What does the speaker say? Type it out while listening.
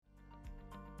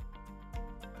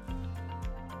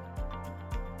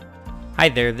Hi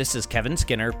there, this is Kevin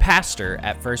Skinner, pastor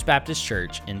at First Baptist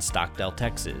Church in Stockdale,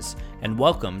 Texas, and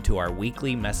welcome to our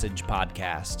weekly message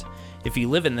podcast. If you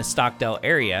live in the Stockdale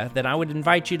area, then I would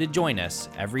invite you to join us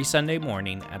every Sunday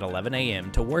morning at 11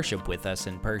 a.m. to worship with us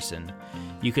in person.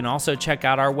 You can also check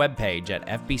out our webpage at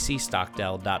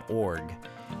fbcstockdale.org.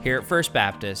 Here at First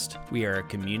Baptist, we are a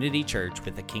community church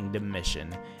with a kingdom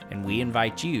mission, and we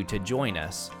invite you to join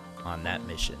us on that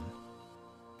mission.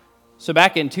 So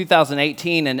back in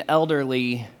 2018, an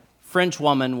elderly French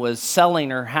woman was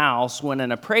selling her house when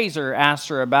an appraiser asked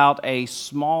her about a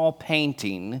small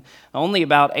painting, only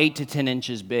about 8 to 10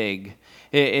 inches big.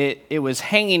 It was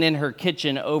hanging in her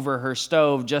kitchen over her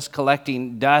stove, just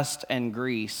collecting dust and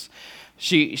grease.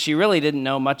 She really didn't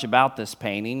know much about this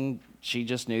painting. She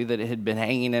just knew that it had been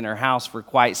hanging in her house for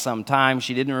quite some time.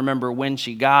 She didn't remember when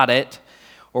she got it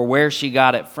or where she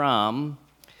got it from.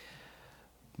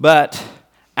 But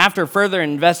after further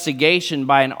investigation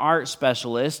by an art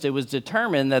specialist, it was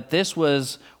determined that this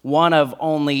was one of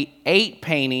only 8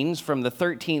 paintings from the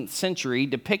 13th century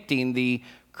depicting the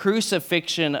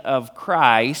crucifixion of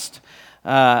Christ,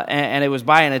 and it was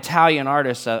by an Italian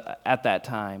artist at that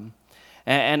time.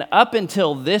 And up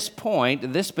until this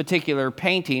point, this particular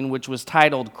painting, which was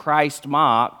titled Christ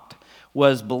Mocked,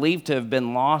 was believed to have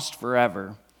been lost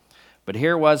forever. But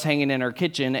here it was hanging in her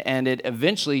kitchen, and it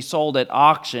eventually sold at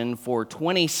auction for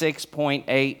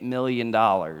 $26.8 million.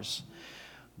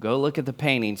 Go look at the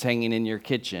paintings hanging in your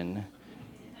kitchen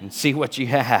and see what you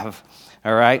have,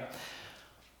 all right?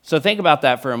 So think about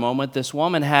that for a moment. This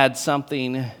woman had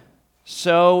something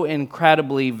so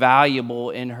incredibly valuable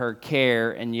in her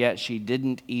care, and yet she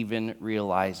didn't even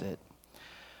realize it.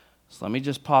 So let me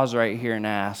just pause right here and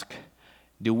ask,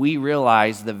 do we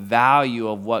realize the value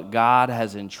of what God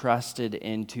has entrusted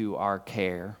into our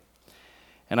care?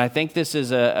 And I think this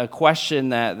is a question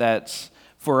that's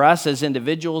for us as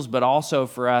individuals, but also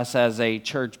for us as a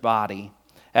church body.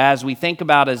 As we think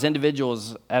about as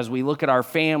individuals, as we look at our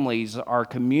families, our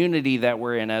community that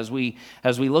we're in, as we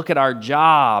look at our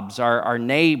jobs, our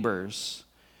neighbors,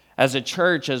 as a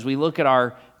church, as we look at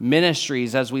our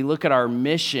ministries, as we look at our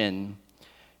mission,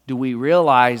 do we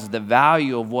realize the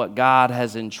value of what God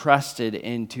has entrusted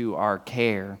into our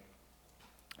care?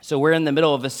 So we're in the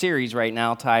middle of a series right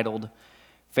now titled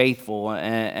Faithful,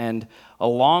 and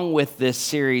along with this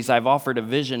series, I've offered a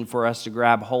vision for us to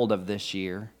grab hold of this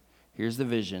year. Here's the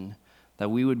vision,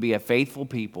 that we would be a faithful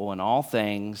people in all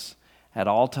things, at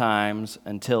all times,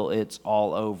 until it's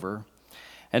all over.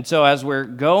 And so as we're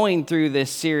going through this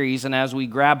series and as we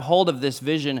grab hold of this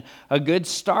vision, a good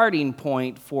starting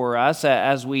point for us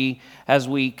as we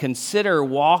consider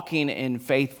walking in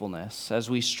faithfulness, as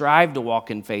we strive to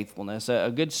walk in faithfulness,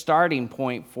 a good starting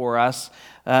point for us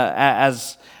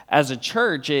as a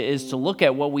church is to look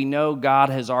at what we know God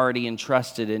has already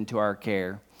entrusted into our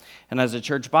care. And as a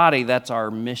church body, that's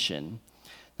our mission.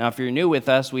 Now, if you're new with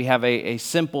us, we have a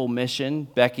simple mission.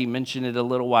 Becky mentioned it a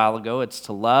little while ago. It's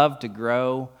to love, to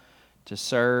grow, to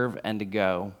serve, and to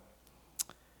go.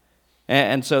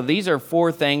 And so these are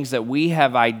 4 things that we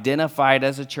have identified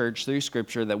as a church through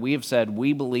Scripture that we have said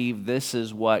we believe this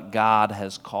is what God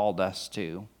has called us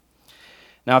to.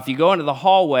 Now, if you go into the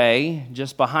hallway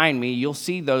just behind me, you'll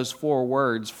see those 4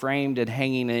 words framed and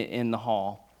hanging in the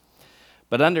hall.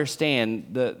 But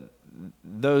understand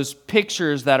those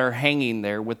pictures that are hanging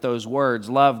there with those words,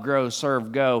 love, grow,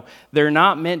 serve, go, they're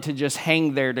not meant to just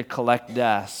hang there to collect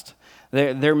dust.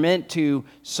 They're meant to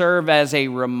serve as a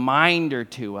reminder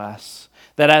to us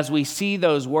that as we see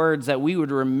those words, that we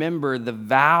would remember the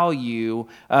value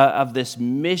of this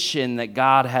mission that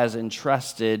God has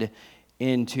entrusted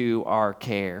into our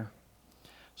care.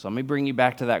 So let me bring you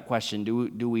back to that question.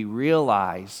 Do we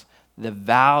realize the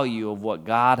value of what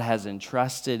God has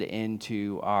entrusted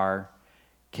into our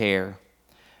care?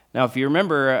 Now, if you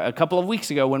remember a couple of weeks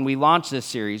ago when we launched this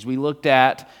series, we looked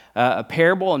at a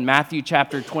parable in Matthew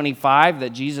chapter 25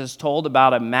 that Jesus told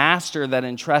about a master that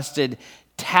entrusted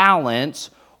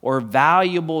talents or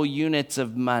valuable units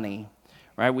of money.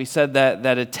 Right? We said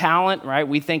that a talent, right?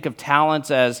 We think of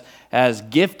talents as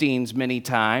giftings many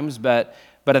times, but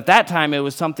at that time it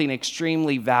was something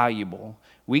extremely valuable.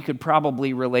 We could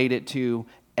probably relate it to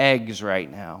eggs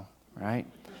right now, right?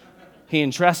 He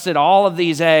entrusted all of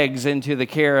these eggs into the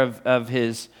care of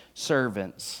his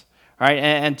servants, right?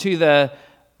 And to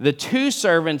the 2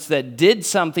 servants that did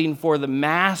something for the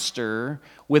master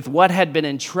with what had been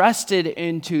entrusted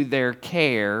into their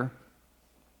care,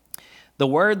 the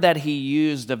word that he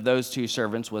used of those 2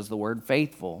 servants was the word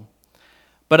faithful.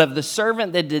 but of the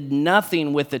servant that did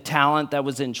nothing with the talent that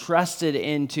was entrusted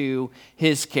into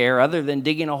his care, other than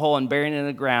digging a hole and burying it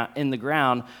in the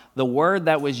ground, the word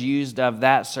that was used of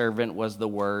that servant was the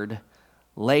word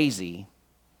lazy.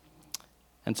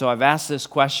 And so I've asked this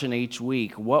question each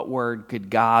week: what word could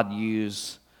God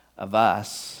use of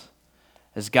us?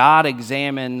 As God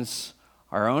examines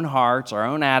our own hearts, our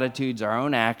own attitudes, our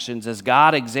own actions, as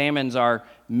God examines our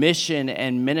mission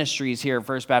and ministries here at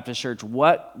First Baptist Church,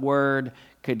 what word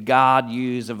could God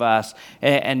use of us?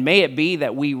 And may it be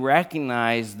that we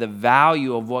recognize the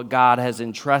value of what God has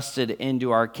entrusted into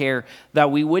our care,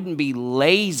 that we wouldn't be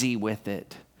lazy with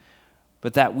it,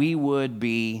 but that we would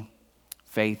be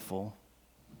faithful.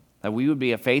 That we would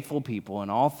be a faithful people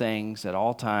in all things at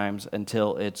all times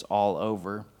until it's all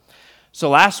over. So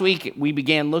last week we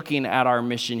began looking at our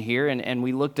mission here, and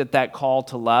we looked at that call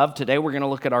to love. Today we're going to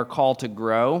look at our call to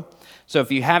grow. So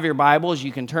if you have your Bibles,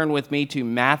 you can turn with me to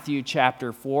Matthew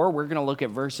chapter 4. We're going to look at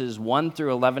verses 1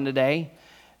 through 11 today.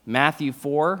 Matthew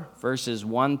 4, verses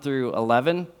 1 through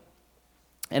 11.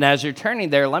 And as you're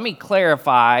turning there, let me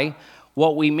clarify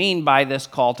what we mean by this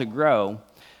call to grow.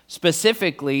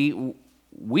 Specifically,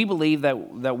 we believe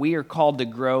that we are called to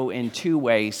grow in two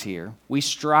ways here. We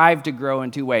strive to grow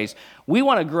in two ways. We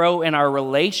want to grow in our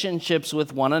relationships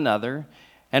with one another,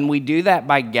 and we do that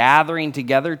by gathering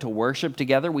together to worship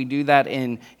together. We do that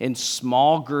in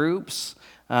small groups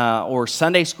or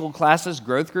Sunday school classes,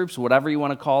 growth groups, whatever you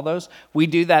want to call those. We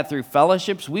do that through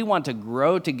fellowships. We want to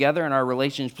grow together in our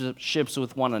relationships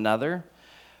with one another.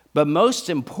 But most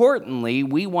importantly,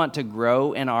 we want to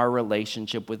grow in our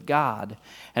relationship with God.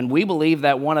 And we believe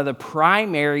that one of the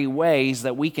primary ways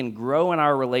that we can grow in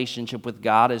our relationship with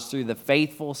God is through the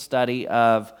faithful study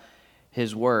of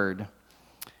His Word.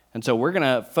 And so we're going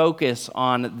to focus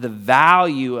on the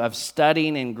value of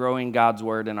studying and growing God's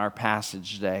Word in our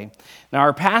passage today. Now,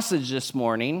 our passage this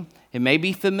morning, it may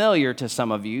be familiar to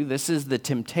some of you. This is the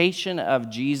temptation of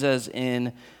Jesus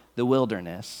in the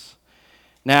wilderness.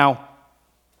 Now,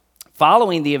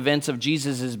 following the events of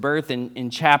Jesus' birth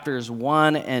in chapters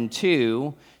 1 and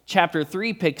 2, chapter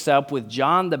 3 picks up with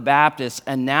John the Baptist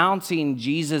announcing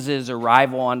Jesus'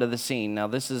 arrival onto the scene. Now,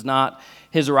 this is not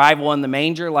his arrival in the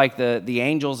manger like the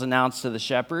angels announced to the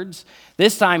shepherds.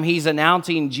 This time he's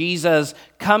announcing Jesus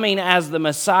coming as the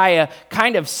Messiah,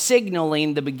 kind of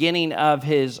signaling the beginning of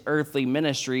his earthly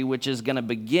ministry, which is going to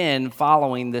begin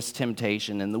following this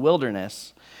temptation in the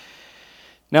wilderness.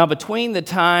 Now, between the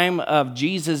time of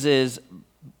Jesus'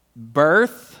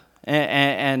 birth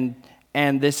and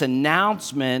this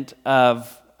announcement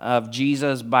of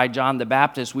Jesus by John the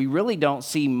Baptist, we really don't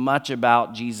see much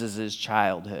about Jesus'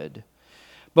 childhood.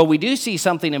 But we do see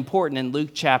something important in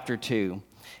Luke chapter 2.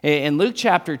 In Luke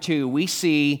chapter 2, we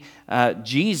see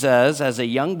Jesus as a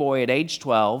young boy at age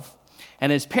 12,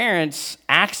 and his parents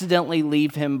accidentally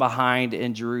leave him behind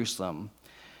in Jerusalem.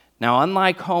 Now,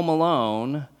 unlike Home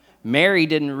Alone, Mary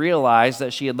didn't realize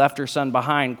that she had left her son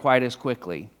behind quite as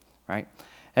quickly, right?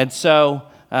 And so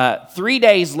 3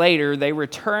 days later, they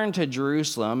return to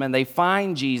Jerusalem, and they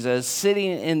find Jesus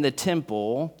sitting in the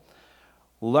temple,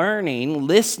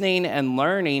 listening and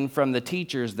learning from the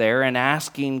teachers there and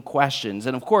asking questions.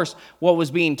 And of course, what was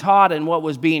being taught and what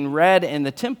was being read in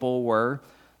the temple were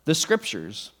the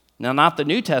scriptures. Now, not the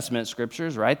New Testament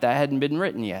scriptures, right? That hadn't been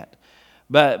written yet.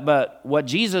 But what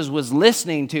Jesus was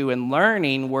listening to and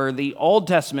learning were the Old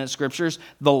Testament scriptures.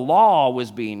 The law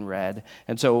was being read.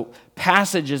 And so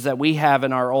passages that we have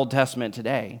in our Old Testament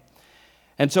today.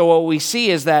 And so what we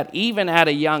see is that even at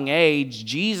a young age,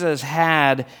 Jesus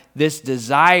had this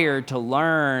desire to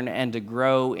learn and to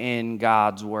grow in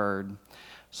God's Word.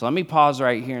 So let me pause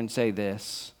right here and say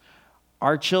this.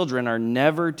 Our children are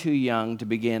never too young to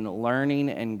begin learning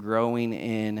and growing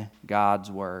in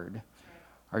God's Word.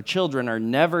 Our children are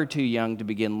never too young to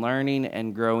begin learning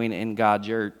and growing in God's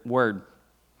Word.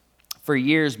 For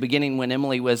years, beginning when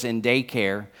Emily was in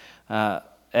daycare,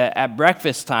 at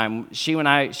breakfast time, she and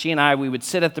I, we would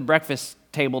sit at the breakfast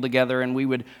table together and we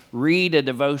would read a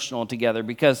devotional together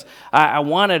because I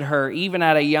wanted her, even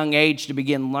at a young age, to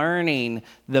begin learning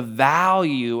the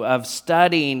value of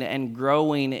studying and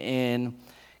growing in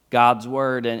God's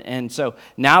Word. And so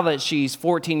now that she's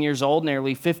 14 years old,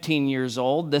 nearly 15 years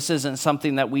old, this isn't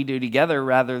something that we do together.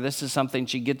 Rather, this is something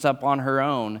she gets up on her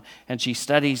own and she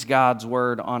studies God's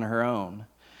Word on her own.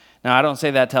 Now, I don't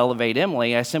say that to elevate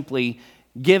Emily. I simply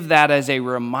give that as a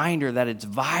reminder that it's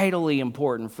vitally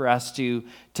important for us to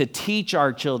teach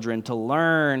our children to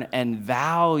learn and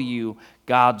value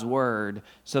God's Word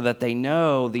so that they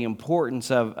know the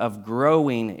importance of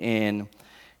growing in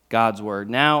God's word.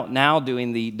 Now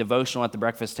doing the devotional at the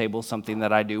breakfast table is something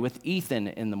that I do with Ethan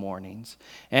in the mornings.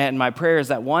 And my prayer is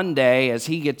that one day, as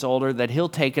he gets older, that he'll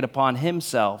take it upon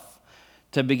himself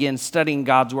to begin studying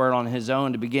God's word on his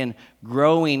own, to begin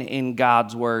growing in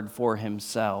God's word for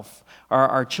himself.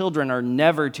 Our children are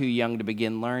never too young to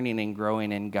begin learning and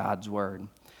growing in God's word.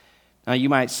 Now you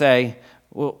might say,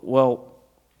 well,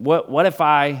 what if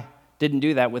I didn't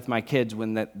do that with my kids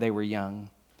when they were young?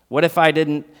 What if I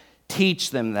didn't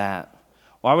teach them that?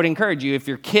 Well, I would encourage you, if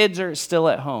your kids are still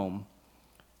at home,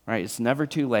 right, it's never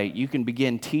too late. You can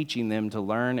begin teaching them to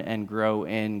learn and grow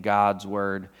in God's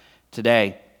word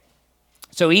today.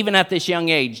 So even at this young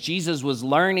age, Jesus was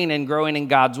learning and growing in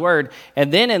God's word.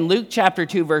 And then in Luke chapter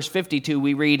 2, verse 52,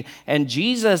 we read, "And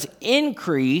Jesus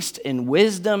increased in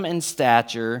wisdom and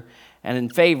stature and in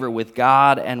favor with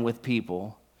God and with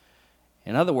people."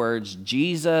 In other words,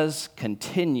 Jesus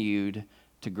continued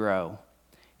to grow.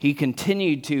 He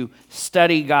continued to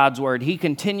study God's word. He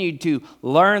continued to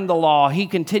learn the law. He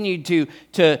continued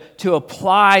to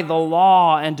apply the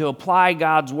law and to apply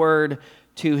God's word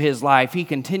to his life. He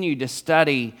continued to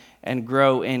study and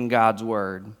grow in God's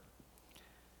word.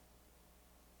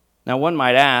 Now, one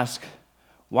might ask,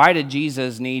 why did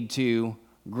Jesus need to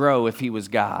grow if he was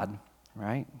God,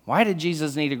 right? Why did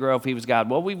Jesus need to grow if he was God?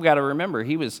 Well, we've got to remember,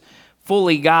 he was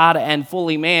fully God and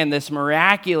fully man, this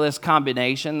miraculous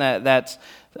combination that's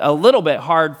a little bit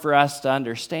hard for us to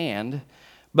understand.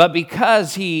 But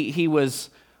because he was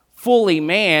fully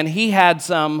man, he had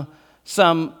some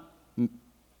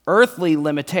earthly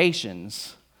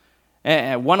limitations.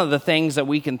 And one of the things that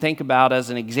we can think about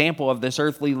as an example of this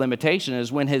earthly limitation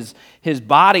is when his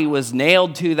body was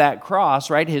nailed to that cross,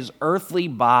 right? His earthly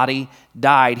body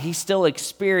died. He still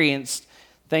experienced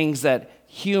things that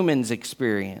humans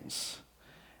experience.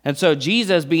 And so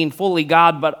Jesus, being fully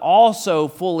God but also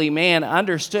fully man,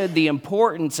 understood the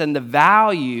importance and the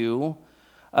value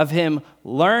of him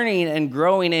learning and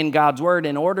growing in God's word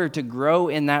in order to grow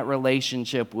in that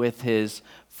relationship with his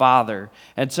Father.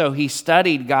 And so he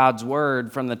studied God's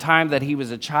word from the time that he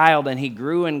was a child, and he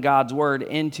grew in God's word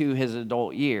into his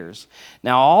adult years.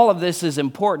 Now, all of this is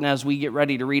important as we get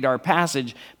ready to read our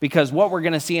passage, because what we're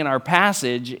going to see in our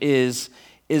passage is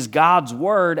God's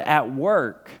word at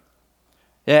work.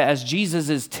 As Jesus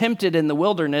is tempted in the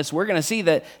wilderness, we're going to see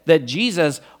that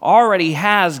Jesus already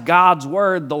has God's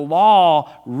word, the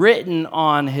law, written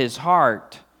on his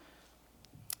heart.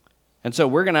 And so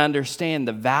we're going to understand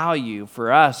the value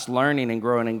for us learning and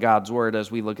growing in God's word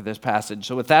as we look at this passage.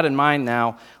 So with that in mind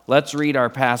now, let's read our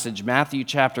passage, Matthew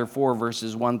chapter 4,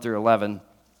 verses 1 through 11.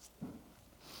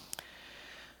 It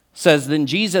says, "Then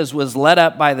Jesus was led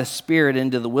up by the Spirit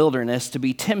into the wilderness to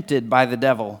be tempted by the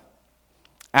devil.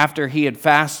 After he had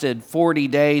fasted 40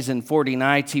 days and 40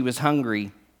 nights, he was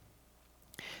hungry.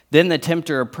 Then the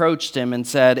tempter approached him and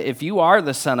said, 'If you are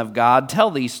the Son of God, tell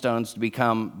these stones to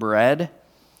become bread.'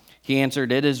 He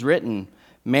answered, 'It is written,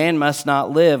 man must not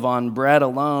live on bread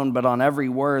alone, but on every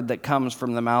word that comes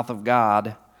from the mouth of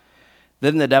God.'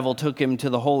 Then the devil took him to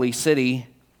the holy city,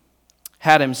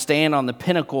 had him stand on the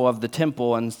pinnacle of the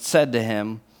temple, and said to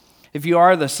him, 'If you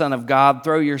are the Son of God,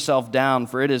 throw yourself down,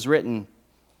 for it is written,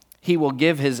 he will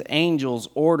give his angels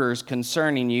orders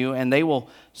concerning you, and they will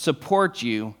support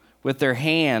you with their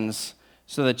hands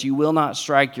so that you will not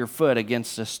strike your foot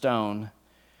against a stone.'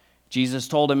 Jesus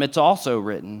told him, 'It's also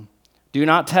written, do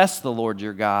not test the Lord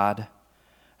your God.'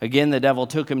 Again, the devil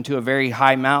took him to a very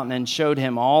high mountain and showed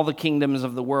him all the kingdoms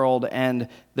of the world and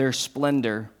their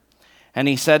splendor. And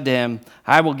he said to him,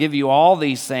 'I will give you all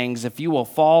these things if you will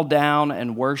fall down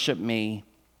and worship me.'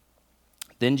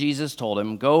 Then Jesus told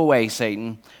him, 'Go away,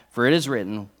 Satan, for it is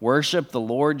written, worship the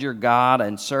Lord your God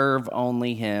and serve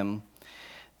only him.'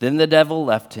 Then the devil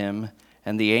left him,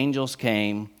 and the angels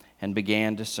came and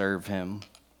began to serve him."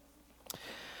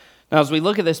 Now, as we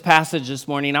look at this passage this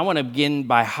morning, I want to begin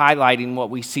by highlighting what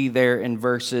we see there in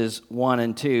verses 1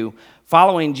 and 2.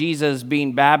 Following Jesus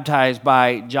being baptized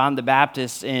by John the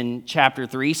Baptist in chapter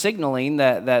 3, signaling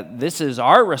that this is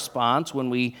our response when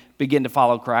we begin to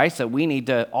follow Christ, that we need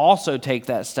to also take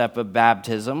that step of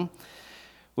baptism.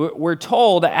 We're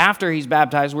told, after he's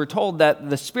baptized, we're told that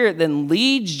the Spirit then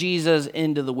leads Jesus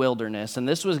into the wilderness. And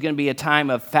this was going to be a time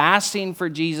of fasting for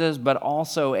Jesus, but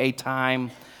also a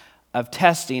time of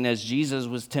testing as Jesus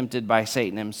was tempted by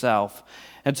Satan himself.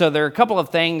 And so there are a couple of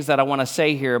things that I want to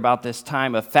say here about this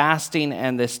time of fasting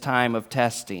and this time of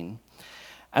testing.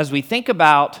 As we think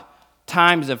about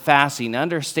times of fasting,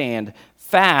 understand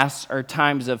fasts are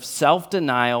times of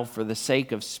self-denial for the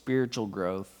sake of spiritual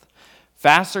growth.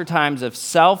 Fasts are times of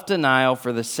self-denial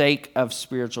for the sake of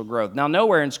spiritual growth. Now,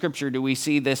 nowhere in Scripture do we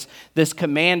see this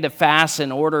command to fast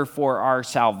in order for our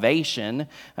salvation.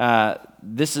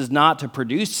 This is not to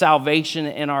produce salvation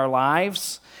in our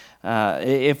lives.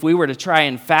 If we were to try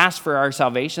and fast for our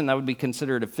salvation, that would be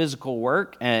considered a physical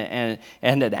work and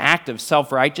an act of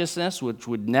self-righteousness, which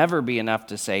would never be enough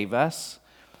to save us.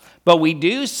 But we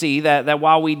do see that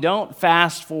while we don't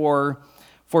fast for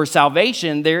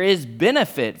salvation, there is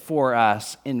benefit for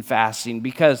us in fasting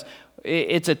because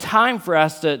it's a time for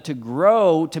us to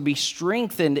grow, to be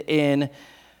strengthened in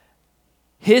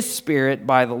His Spirit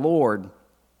by the Lord.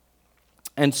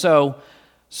 And so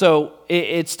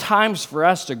it's times for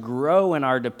us to grow in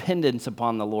our dependence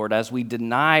upon the Lord as we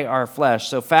deny our flesh.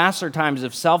 So fasts are times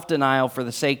of self-denial for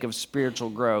the sake of spiritual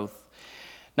growth.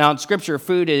 Now, in Scripture,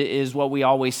 food is what we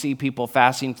always see people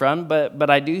fasting from, but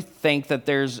I do think that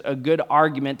there's a good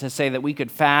argument to say that we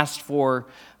could fast from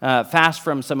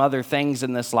some other things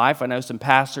in this life. I know some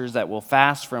pastors that will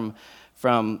fast from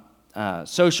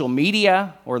social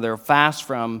media, or they'll fast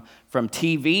from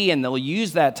TV, and they'll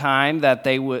use that time that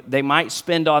they might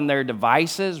spend on their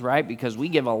devices, right? Because we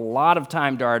give a lot of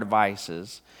time to our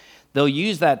devices. They'll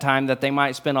use that time that they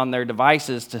might spend on their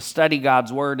devices to study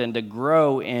God's Word and to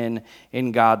grow in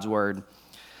God's Word.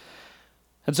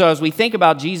 And so as we think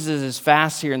about Jesus'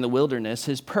 fast here in the wilderness,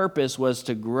 His purpose was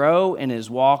to grow in His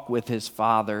walk with His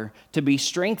Father, to be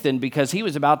strengthened because He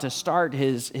was about to start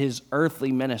His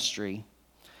earthly ministry.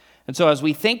 And so as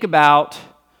we think about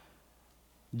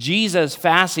Jesus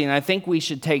fasting, I think we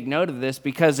should take note of this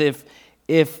because if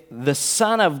the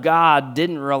Son of God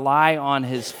didn't rely on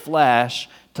His flesh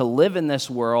to live in this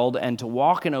world and to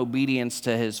walk in obedience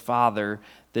to His Father,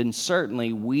 then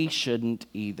certainly we shouldn't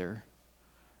either,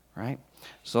 right?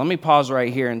 So let me pause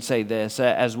right here and say this.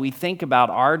 As we think about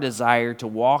our desire to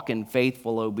walk in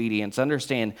faithful obedience,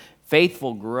 understand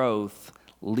faithful growth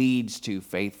leads to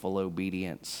faithful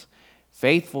obedience.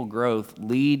 Faithful growth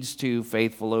leads to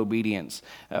faithful obedience.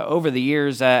 Over the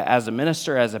years, as a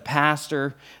minister, as a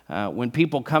pastor, when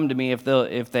people come to me,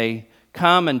 if they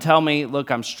come and tell me,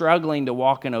 look, I'm struggling to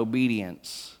walk in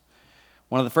obedience,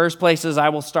 one of the first places I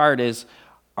will start is,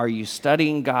 are you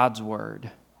studying God's Word?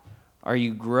 Are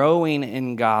you growing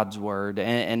in God's Word?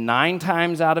 And 9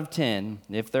 times out of 10,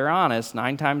 if they're honest,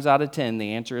 9 times out of 10,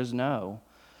 the answer is no.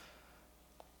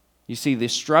 You see, the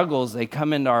struggles, they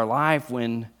come into our life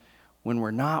when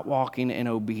we're not walking in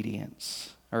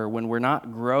obedience, or when we're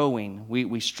not growing.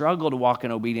 We struggle to walk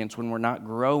in obedience when we're not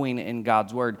growing in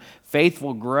God's Word.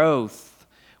 Faithful growth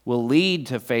will lead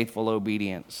to faithful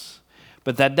obedience.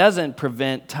 But that doesn't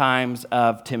prevent times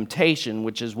of temptation,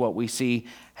 which is what we see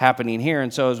happening here.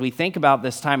 And so as we think about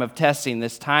this time of testing,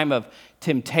 this time of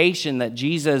temptation that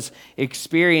Jesus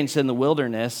experienced in the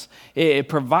wilderness, it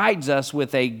provides us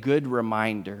with a good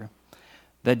reminder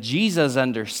that Jesus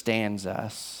understands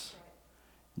us.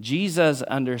 Jesus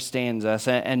understands us.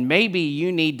 And maybe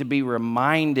you need to be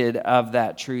reminded of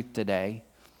that truth today.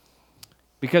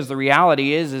 Because the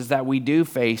reality is that we do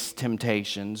face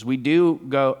temptations. We do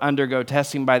undergo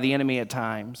testing by the enemy at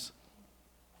times.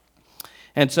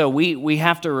 And so we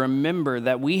have to remember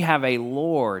that we have a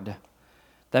Lord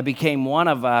that became one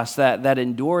of us, that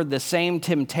endured the same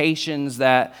temptations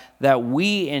that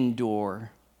we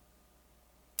endure.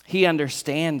 He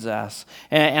understands us.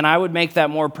 And I would make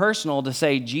that more personal to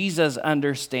say Jesus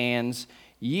understands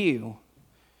you.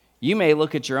 You may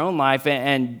look at your own life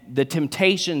and the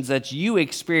temptations that you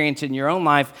experience in your own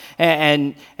life,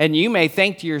 and you may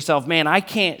think to yourself, man, I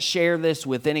can't share this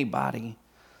with anybody.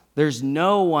 There's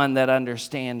no one that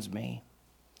understands me.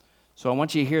 So I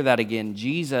want you to hear that again.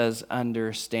 Jesus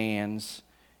understands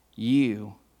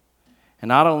you. And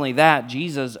not only that,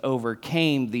 Jesus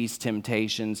overcame these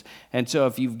temptations. And so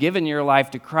if you've given your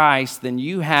life to Christ, then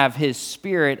you have His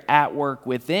Spirit at work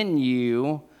within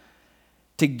you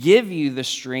to give you the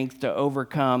strength to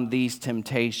overcome these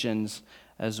temptations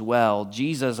as well.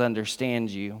 Jesus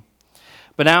understands you.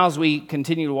 But now as we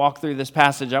continue to walk through this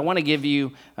passage, I want to give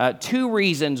you 2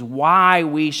 reasons why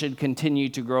we should continue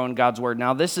to grow in God's Word.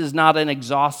 Now, this is not an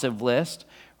exhaustive list,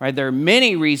 right? There are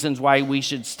many reasons why we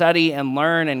should study and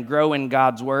learn and grow in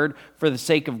God's Word for the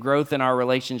sake of growth in our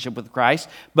relationship with Christ.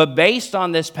 But based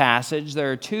on this passage,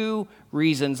 there are 2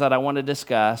 reasons that I want to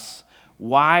discuss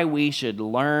why we should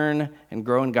learn and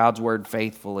grow in God's Word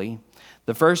faithfully.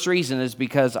 The first reason is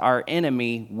because our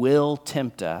enemy will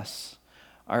tempt us.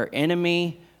 Our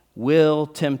enemy will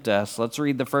tempt us. Let's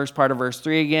read the first part of verse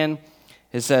 3 again.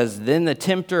 It says, "Then the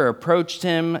tempter approached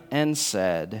him and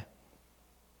said,"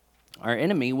 our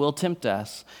enemy will tempt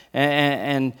us.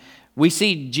 And We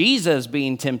see Jesus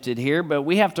being tempted here, but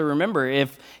we have to remember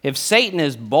if Satan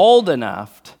is bold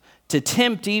enough to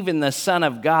tempt even the Son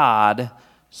of God,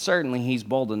 certainly he's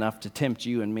bold enough to tempt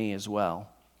you and me as well.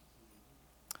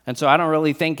 And so I don't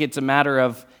really think it's a matter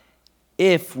of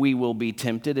if we will be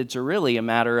tempted. It's really a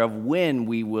matter of when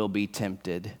we will be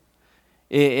tempted.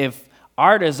 If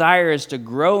our desire is to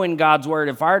grow in God's word,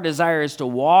 if our desire is to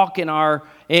walk in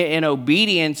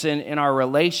obedience in our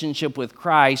relationship with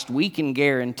Christ, we can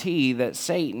guarantee that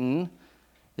Satan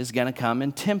is going to come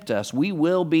and tempt us. We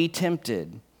will be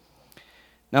tempted.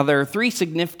 Now, there are three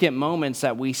significant moments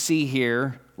that we see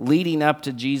here leading up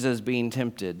to Jesus being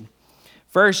tempted.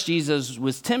 First, Jesus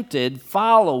was tempted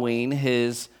following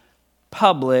his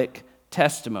public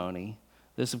testimony.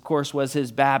 This, of course, was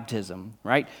his baptism,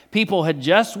 right? People had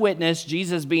just witnessed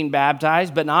Jesus being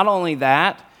baptized, but not only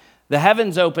that, the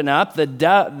heavens opened up,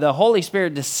 the Holy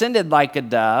Spirit descended like a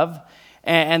dove,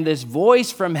 and this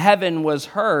voice from heaven was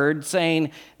heard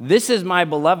saying, "This is my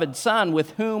beloved Son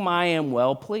with whom I am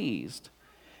well pleased."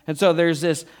 And so there's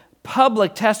this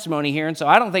public testimony here, and so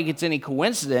I don't think it's any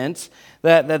coincidence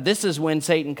that this is when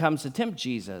Satan comes to tempt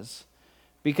Jesus,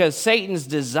 because Satan's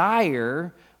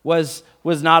desire was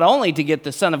not only to get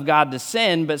the Son of God to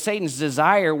sin, but Satan's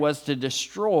desire was to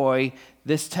destroy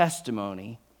this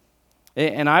testimony.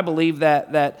 And I believe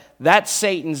that's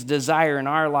Satan's desire in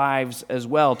our lives as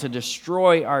well, to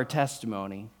destroy our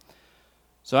testimony.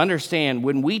 So understand,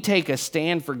 when we take a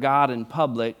stand for God in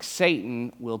public,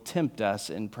 Satan will tempt us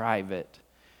in private.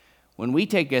 When we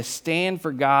take a stand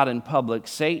for God in public,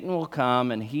 Satan will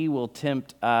come and he will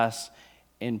tempt us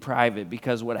in private,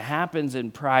 because what happens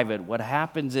in private, what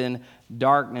happens in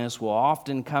darkness will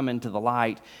often come into the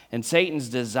light, and Satan's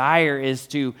desire is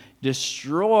to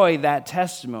destroy that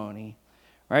testimony,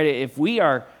 right? If we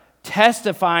are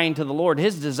testifying to the Lord,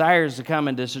 his desire is to come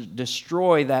and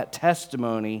destroy that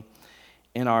testimony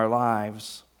in our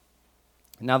lives.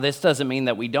 Now, this doesn't mean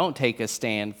that we don't take a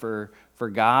stand for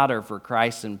God or for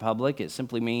Christ in public. It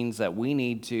simply means that we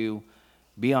need to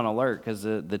be on alert, because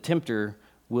the tempter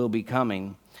will be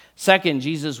coming. Second,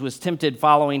 Jesus was tempted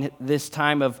following this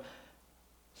time of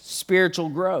spiritual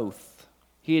growth.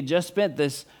 He had just spent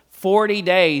this 40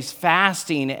 days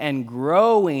fasting and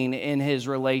growing in his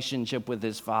relationship with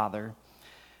his Father.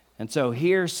 And so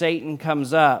here Satan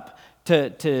comes up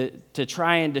to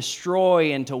try and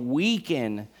destroy and to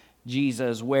weaken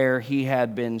Jesus where he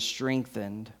had been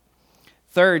strengthened.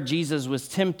 Third, Jesus was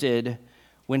tempted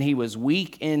when he was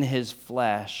weak in his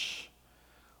flesh.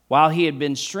 While he had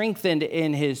been strengthened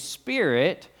in his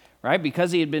spirit, right,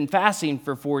 because he had been fasting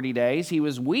for 40 days, he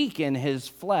was weak in his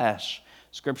flesh.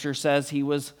 Scripture says he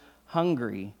was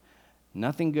hungry.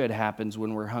 Nothing good happens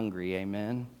when we're hungry,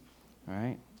 amen? All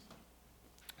right?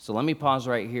 So let me pause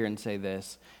right here and say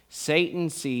this. Satan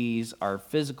sees our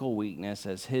physical weakness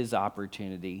as his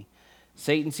opportunity.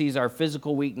 Satan sees our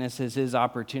physical weakness as his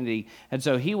opportunity. And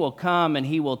so he will come and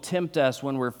he will tempt us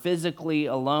when we're physically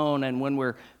alone and when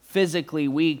we're physically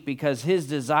weak, because his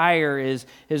desire is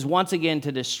once again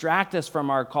to distract us from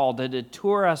our call, to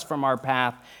detour us from our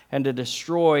path, and to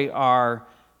destroy our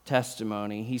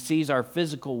testimony. He sees our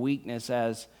physical weakness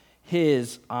as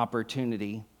his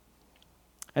opportunity.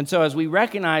 And so as we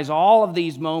recognize all of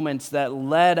these moments that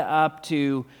led up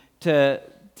to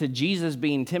Jesus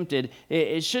being tempted,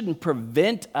 it shouldn't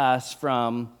prevent us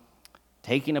from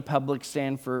taking a public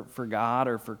stand for God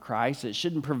or for Christ. It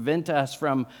shouldn't prevent us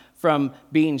from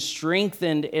being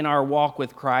strengthened in our walk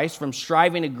with Christ, from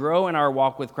striving to grow in our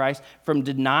walk with Christ, from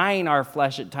denying our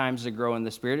flesh at times to grow in the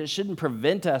Spirit. It shouldn't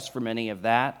prevent us from any of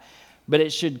that, but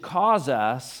it should cause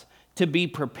us to be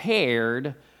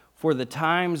prepared for the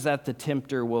times that the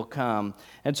tempter will come.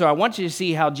 And so I want you to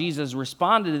see how Jesus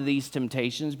responded to these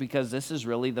temptations, because this is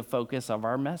really the focus of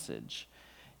our message.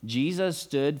 Jesus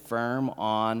stood firm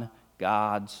on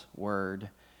God's word.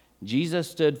 Jesus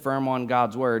stood firm on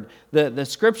God's word. The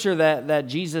scripture that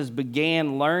Jesus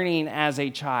began learning as a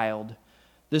child,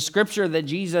 the scripture that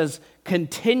Jesus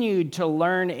continued to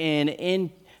learn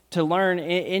into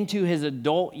his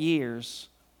adult years,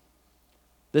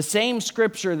 the same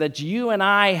scripture that you and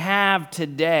I have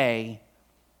today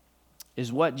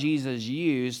is what Jesus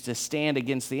used to stand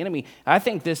against the enemy. I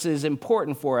think this is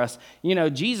important for us. You know,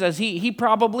 Jesus, he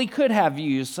probably could have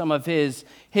used some of his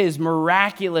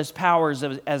miraculous powers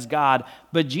as God,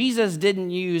 but Jesus didn't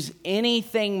use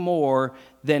anything more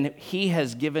than he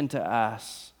has given to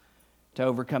us to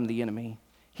overcome the enemy.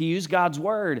 He used God's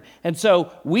word. And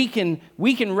so we can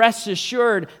rest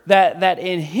assured that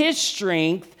in his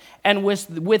strength and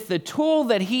with the tool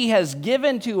that he has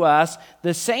given to us,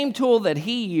 the same tool that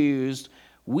he used,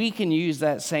 we can use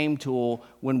that same tool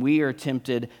when we are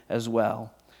tempted as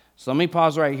well. So let me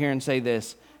pause right here and say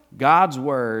this. God's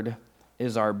word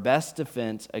is our best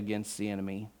defense against the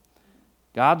enemy.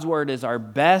 God's word is our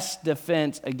best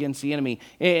defense against the enemy.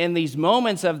 In these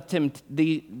moments of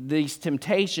these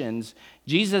temptations,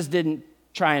 Jesus didn't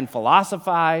try and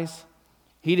philosophize.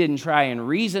 He didn't try and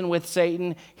reason with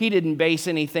Satan. He didn't base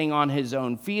anything on his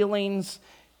own feelings.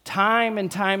 Time and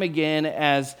time again,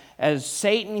 as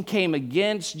Satan came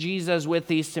against Jesus with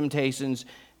these temptations,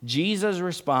 Jesus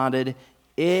responded,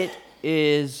 "It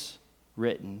is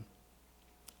written."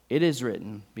 It is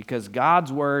written, because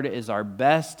God's word is our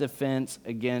best defense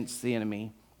against the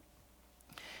enemy.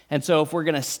 And so if we're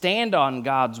going to stand on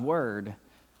God's word,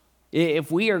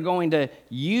 if we are going to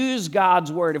use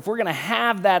God's word, if we're going to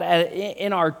have that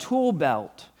in our tool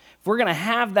belt, if we're going to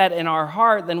have that in our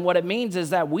heart, then what it means is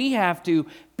that we have to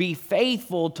be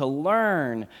faithful to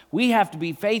learn. We have to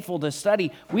be faithful to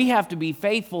study. We have to be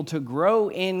faithful to grow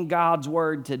in God's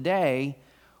word today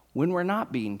when we're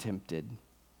not being tempted.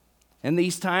 And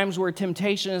these times where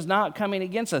temptation is not coming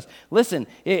against us. Listen,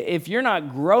 if you're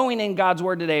not growing in God's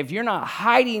word today, if you're not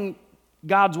hiding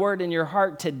God's word in your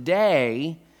heart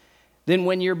today, then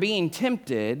when you're being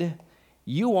tempted,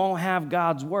 you won't have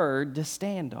God's word to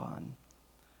stand on.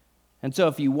 And so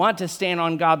if you want to stand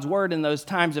on God's word in those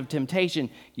times of temptation,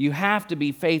 you have to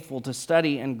be faithful to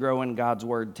study and grow in God's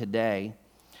word today.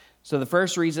 So the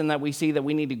first reason that we see that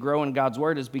we need to grow in God's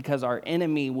word is because our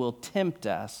enemy will tempt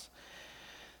us.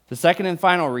 The second and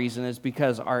final reason is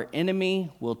because our enemy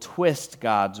will twist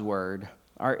God's word.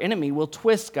 Our enemy will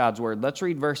twist God's word. Let's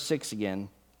read verse 6 again.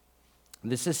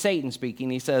 This is Satan speaking.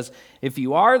 He says, "If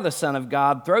you are the Son of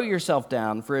God, throw yourself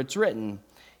down, for it's written,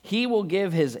 He will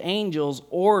give His angels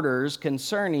orders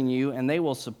concerning you, and they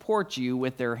will support you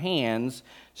with their hands,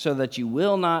 so that you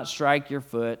will not strike your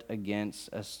foot against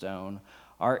a stone."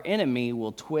 Our enemy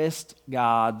will twist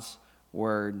God's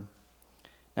word.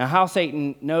 Now, how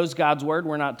Satan knows God's word,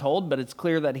 we're not told, but it's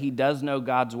clear that he does know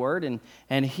God's word.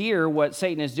 And here, what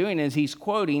Satan is doing is he's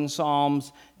quoting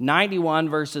Psalms 91,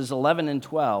 verses 11 and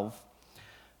 12.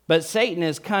 But Satan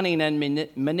is cunning and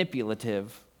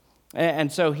manipulative.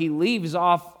 And so he leaves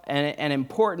off an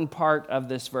important part of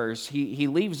this verse. He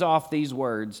leaves off these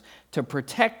words, "to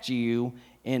protect you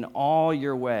in all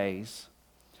your ways."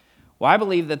 Well, I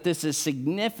believe that this is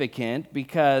significant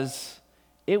because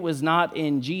it was not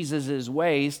in Jesus'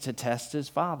 ways to test his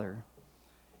Father.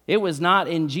 It was not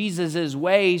in Jesus'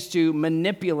 ways to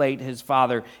manipulate his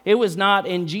Father. It was not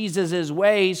in Jesus'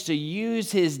 ways to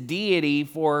use his deity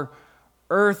for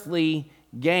earthly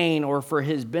gain or for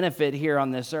his benefit here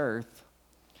on this earth.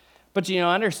 But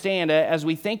understand, as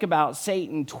we think about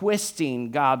Satan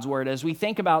twisting God's word, as we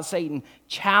think about Satan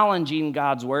challenging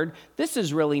God's word, this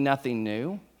is really nothing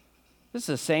new. This is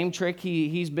the same trick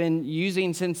he's been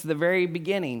using since the very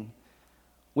beginning.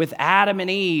 With Adam and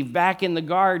Eve back in the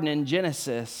garden in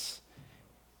Genesis,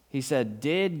 he said,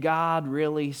 "Did God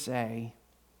really say?"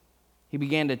 He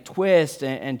began to twist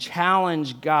and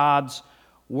challenge God's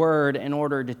word in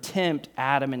order to tempt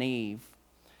Adam and Eve.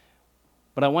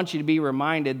 But I want you to be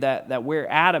reminded that where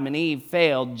Adam and Eve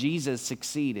failed, Jesus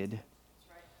succeeded.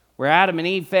 Where Adam and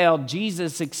Eve failed,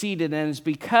 Jesus succeeded, and it's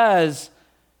because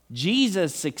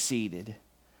Jesus succeeded.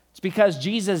 It's because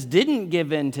Jesus didn't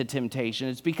give in to temptation.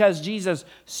 It's because Jesus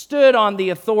stood on the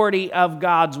authority of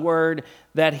God's word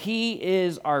that he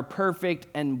is our perfect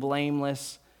and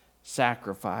blameless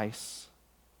sacrifice.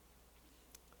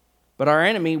 But our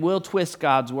enemy will twist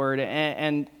God's word,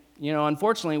 and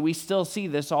unfortunately, we still see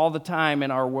this all the time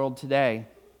in our world today.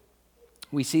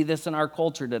 We see this in our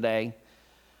culture today.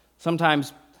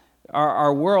 Sometimes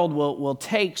our world will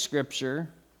take Scripture.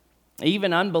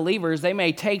 Even unbelievers, they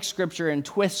may take Scripture and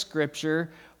twist Scripture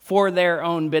for their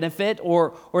own benefit,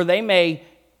 or they may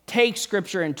take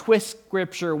Scripture and twist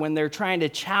Scripture when they're trying to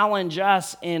challenge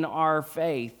us in our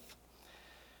faith.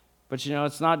 But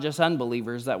it's not just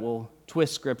unbelievers that will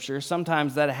twist Scripture.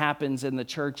 Sometimes that happens in the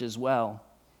church as well.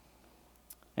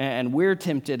 And we're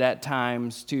tempted at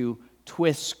times to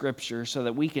twist Scripture so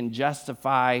that we can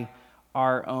justify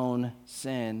our own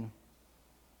sin.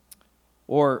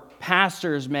 Or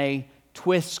pastors may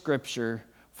twist Scripture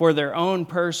for their own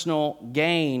personal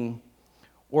gain,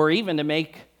 or even to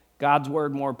make God's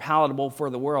word more palatable for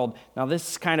the world. Now,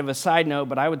 this is kind of a side note,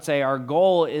 but I would say our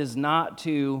goal is not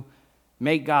to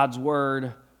make God's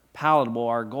word palatable.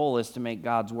 Our goal is to make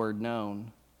God's word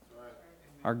known.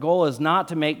 Our goal is not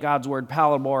to make God's word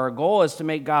palatable. Our goal is to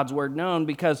make God's word known,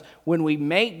 because when we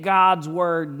make God's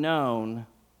word known,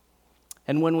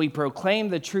 and when we proclaim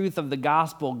the truth of the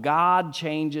gospel, God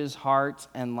changes hearts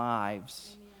and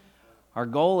lives. Amen. Our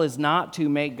goal is not to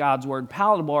make God's word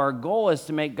palatable. Our goal is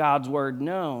to make God's word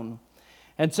known.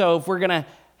 And so if we're going to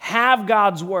have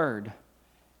God's word,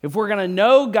 if we're going to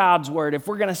know God's word, if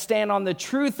we're going to stand on the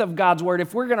truth of God's word,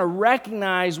 if we're going to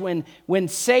recognize when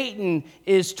Satan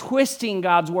is twisting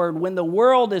God's word, when the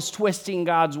world is twisting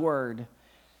God's word,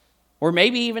 or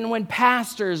maybe even when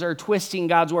pastors are twisting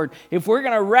God's word, if we're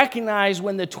going to recognize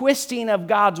when the twisting of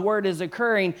God's word is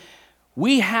occurring,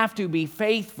 we have to be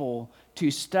faithful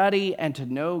to study and to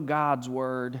know God's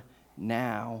word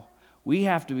now. We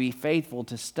have to be faithful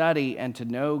to study and to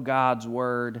know God's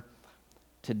word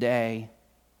today.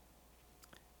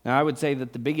 Now, I would say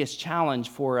that the biggest challenge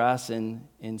for us in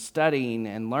studying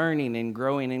and learning and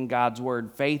growing in God's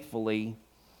word faithfully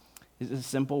is a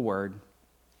simple word: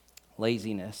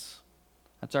 laziness.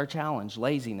 That's our challenge,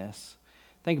 laziness.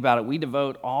 Think about it. We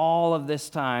devote all of this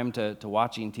time to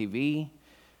watching TV,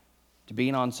 to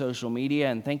being on social media,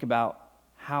 and think about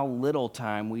how little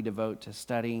time we devote to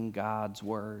studying God's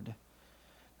word.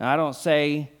 Now, I don't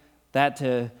say that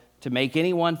to make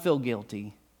anyone feel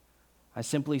guilty. I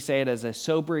simply say it as a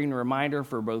sobering reminder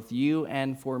for both you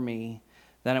and for me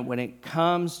that when it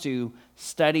comes to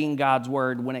studying God's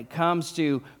word, when it comes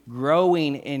to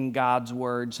growing in God's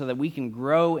word so that we can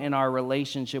grow in our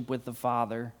relationship with the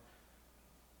Father,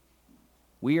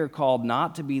 we are called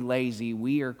not to be lazy.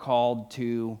 We are called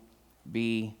to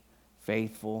be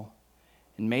faithful.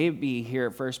 And may it be here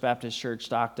at First Baptist Church,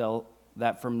 Stockdale,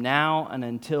 that from now and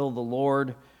until the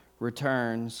Lord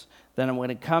returns, then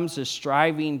when it comes to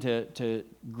striving to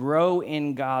grow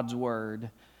in God's word,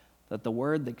 that the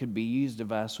word that could be used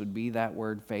of us would be that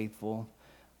word faithful,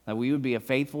 that we would be a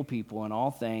faithful people in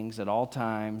all things at all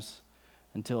times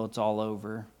until it's all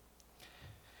over.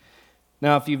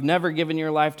 Now, if you've never given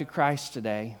your life to Christ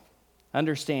today,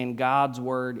 understand God's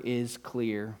word is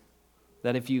clear,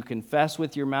 that if you confess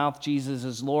with your mouth Jesus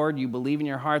is Lord, you believe in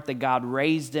your heart that God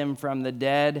raised him from the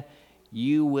dead,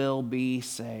 you will be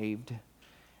saved.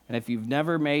 And if you've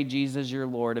never made Jesus your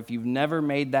Lord, if you've never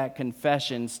made that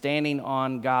confession standing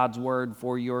on God's word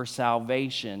for your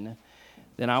salvation,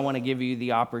 then I want to give you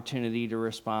the opportunity to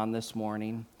respond this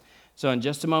morning. So in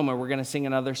just a moment, we're going to sing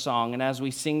another song. And as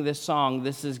we sing this song,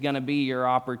 this is going to be your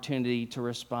opportunity to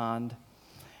respond.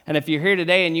 And if you're here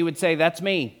today and you would say, that's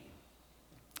me.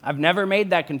 I've never made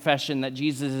that confession that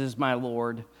Jesus is my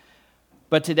Lord.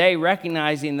 But today,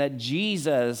 recognizing that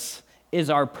Jesus is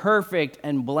our perfect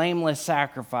and blameless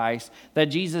sacrifice, that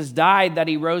Jesus died, that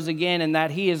he rose again, and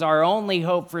that he is our only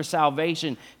hope for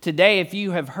salvation. Today, if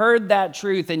you have heard that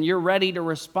truth and you're ready to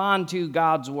respond to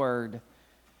God's word,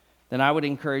 then I would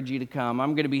encourage you to come.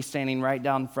 I'm going to be standing right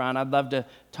down front. I'd love to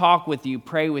talk with you,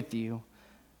 pray with you,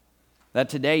 that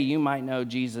today you might know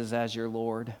Jesus as your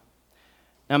Lord.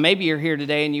 Now, maybe you're here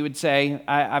today and you would say,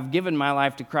 I've given my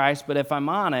life to Christ, but if I'm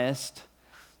honest,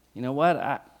 you know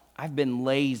what? I've been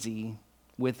lazy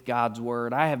with God's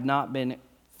word. I have not been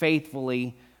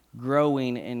faithfully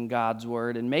growing in God's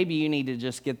word. And maybe you need to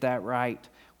just get that right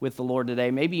with the Lord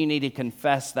today. Maybe you need to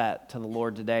confess that to the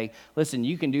Lord today. Listen,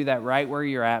 you can do that right where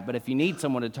you're at, but if you need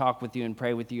someone to talk with you and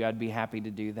pray with you, I'd be happy to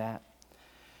do that.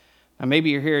 Now, maybe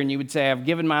you're here and you would say, I've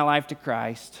given my life to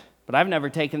Christ, but I've never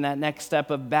taken that next step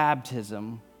of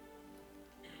baptism.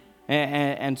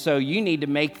 And so you need to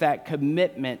make that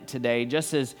commitment today,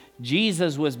 just as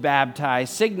Jesus was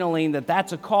baptized, signaling that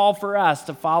that's a call for us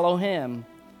to follow him.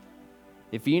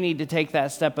 If you need to take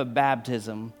that step of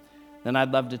baptism, then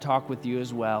I'd love to talk with you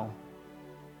as well.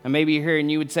 And maybe you're here and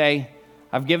you would say,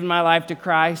 I've given my life to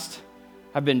Christ.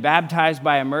 I've been baptized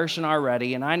by immersion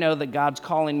already, and I know that God's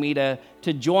calling me to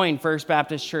join First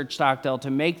Baptist Church Stockdale,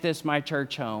 to make this my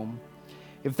church home.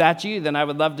 If that's you, then I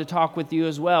would love to talk with you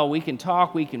as well. We can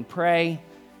talk, we can pray,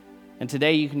 and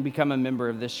today you can become a member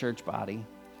of this church body.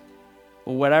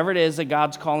 Well, whatever it is that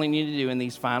God's calling you to do in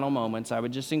these final moments, I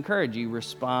would just encourage you,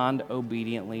 respond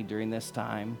obediently during this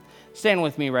time. Stand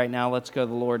with me right now. Let's go to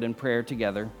the Lord in prayer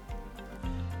together.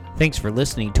 Thanks for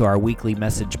listening to our weekly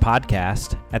message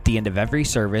podcast. At the end of every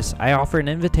service, I offer an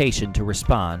invitation to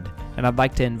respond, and I'd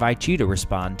like to invite you to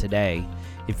respond today.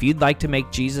 If you'd like to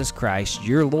make Jesus Christ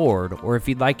your Lord, or if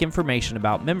you'd like information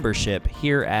about membership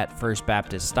here at First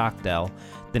Baptist Stockdale,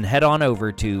 then head on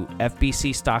over to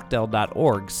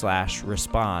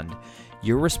fbcstockdale.org/respond.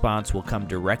 Your response will come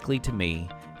directly to me,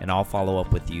 and I'll follow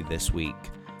up with you this week.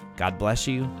 God bless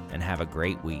you, and have a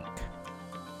great week.